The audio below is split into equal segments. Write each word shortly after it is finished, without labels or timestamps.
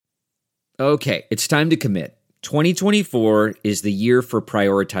Okay, it's time to commit. 2024 is the year for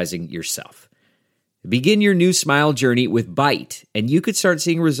prioritizing yourself. Begin your new smile journey with Byte, and you could start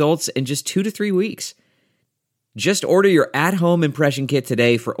seeing results in just 2 to 3 weeks. Just order your at-home impression kit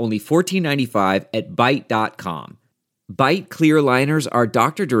today for only $14.95 at Byte.com. Byte clear liners are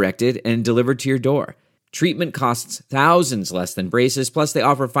doctor-directed and delivered to your door. Treatment costs thousands less than braces, plus they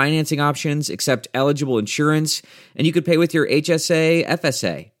offer financing options, accept eligible insurance, and you could pay with your HSA,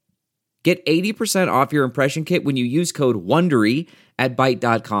 FSA. Get 80% off your impression kit when you use code WONDERY at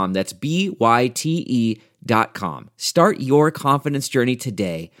Byte.com. That's BYTE.com. Start your confidence journey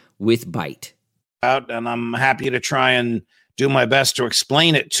today with Byte. And I'm happy to try and do my best to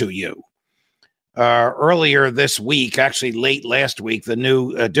explain it to you. Earlier this week, actually late last week, the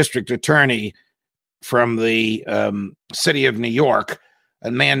new district attorney from the city of New York, a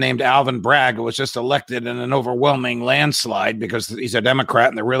man named Alvin Bragg, who was just elected in an overwhelming landslide because he's a Democrat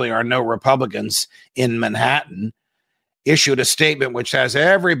and there really are no Republicans in Manhattan, issued a statement which has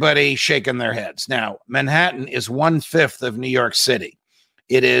everybody shaking their heads. Now, Manhattan is 1/5 of New York City.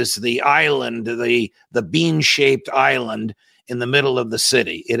 It is the island, the bean-shaped island in the middle of the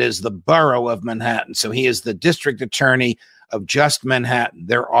city. It is the borough of Manhattan. So he is the district attorney of just Manhattan.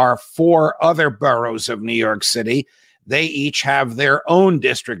 There are 4 other boroughs of New York City. They each have their own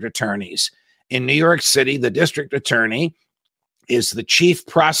district attorneys. In New York City, the district attorney is the chief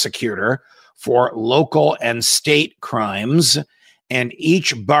prosecutor for local and state crimes, and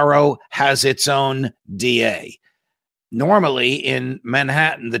each borough has its own DA. Normally in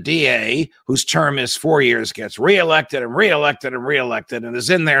Manhattan, the DA, whose term is 4 years, gets reelected and reelected and reelected and is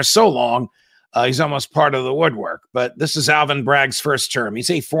in there so long, he's almost part of the woodwork. But this is Alvin Bragg's first term.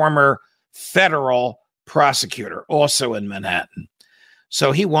 He's a former federal prosecutor, also in Manhattan.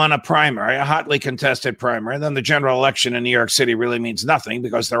 So he won a primary, a hotly contested primary. And then the general election in New York City really means nothing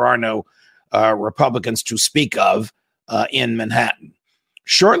because there are no Republicans to speak of in Manhattan.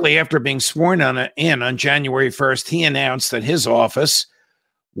 Shortly after being sworn in on January 1st, he announced that his office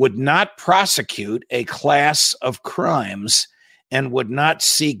would not prosecute a class of crimes and would not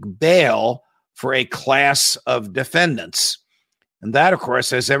seek bail for a class of defendants. And that, of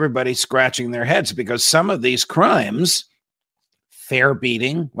course, has everybody scratching their heads because some of these crimes, fare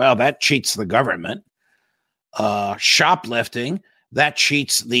beating, well, that cheats the government. Shoplifting, that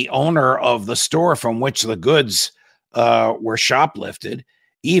cheats the owner of the store from which the goods were shoplifted.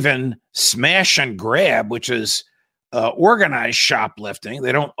 Even smash and grab, which is organized shoplifting.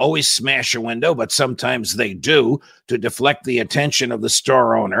 They don't always smash a window, but sometimes they do to deflect the attention of the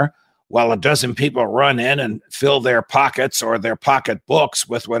store owner while a dozen people run in and fill their pockets or their pocketbooks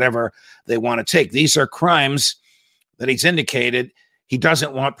with whatever they want to take. These are crimes that he's indicated he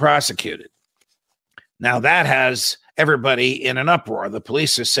doesn't want prosecuted. Now that has everybody in an uproar. The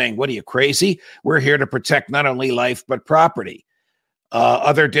police are saying, what are you, crazy? We're here to protect not only life, but property.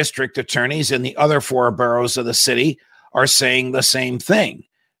 Other district attorneys in the other 4 boroughs of the city are saying the same thing.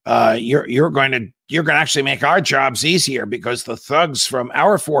 You're going to actually make our jobs easier because the thugs from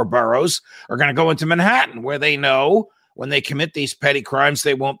our 4 boroughs are going to go into Manhattan where they know when they commit these petty crimes,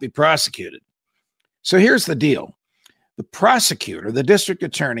 they won't be prosecuted. So here's the deal. The prosecutor, the district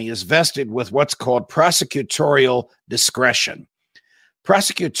attorney, is vested with what's called prosecutorial discretion.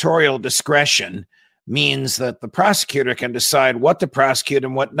 Prosecutorial discretion means that the prosecutor can decide what to prosecute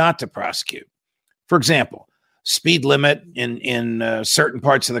and what not to prosecute. For example, speed limit in certain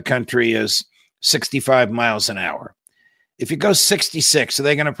parts of the country is 65 miles an hour. If it goes 66, are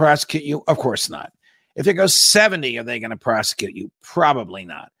they going to prosecute you? Of course not. If it goes 70, are they going to prosecute you? Probably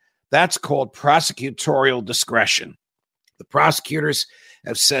not. That's called prosecutorial discretion. The prosecutors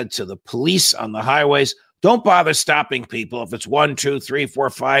have said to the police on the highways, don't bother stopping people if it's 1, 2, 3, 4,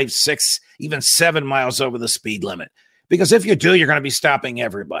 5, 6, even 7 miles over the speed limit. Because if you do, you're going to be stopping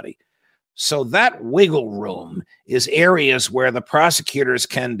everybody. So that wiggle room is areas where the prosecutors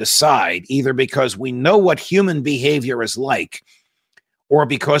can decide, either because we know what human behavior is like, or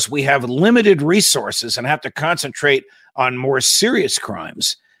because we have limited resources and have to concentrate on more serious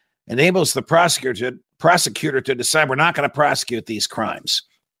crimes, enables the prosecutor to decide we're not going to prosecute these crimes.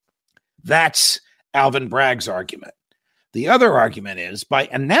 That's Alvin Bragg's argument. The other argument is by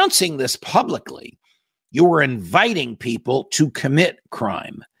announcing this publicly, you are inviting people to commit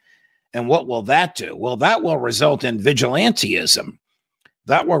crime. And what will that do? Well, that will result in vigilantism.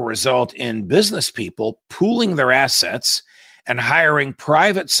 That will result in business people pooling their assets and hiring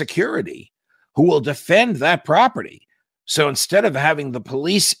private security who will defend that property. So instead of having the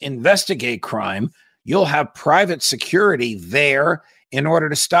police investigate crime, you'll have private security there in order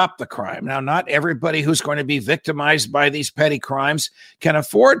to stop the crime. Now, not everybody who's going to be victimized by these petty crimes can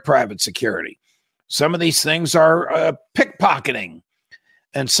afford private security. Some of these things are pickpocketing,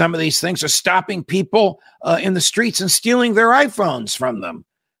 and some of these things are stopping people in the streets and stealing their iPhones from them.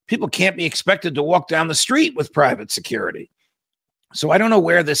 People can't be expected to walk down the street with private security. So I don't know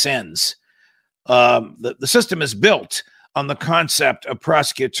where this ends. The system is built on the concept of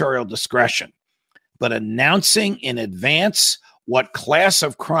prosecutorial discretion, but announcing in advance what class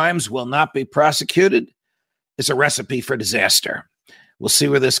of crimes will not be prosecuted is a recipe for disaster. We'll see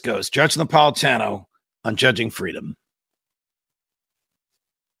where this goes. Judge Napolitano on Judging Freedom.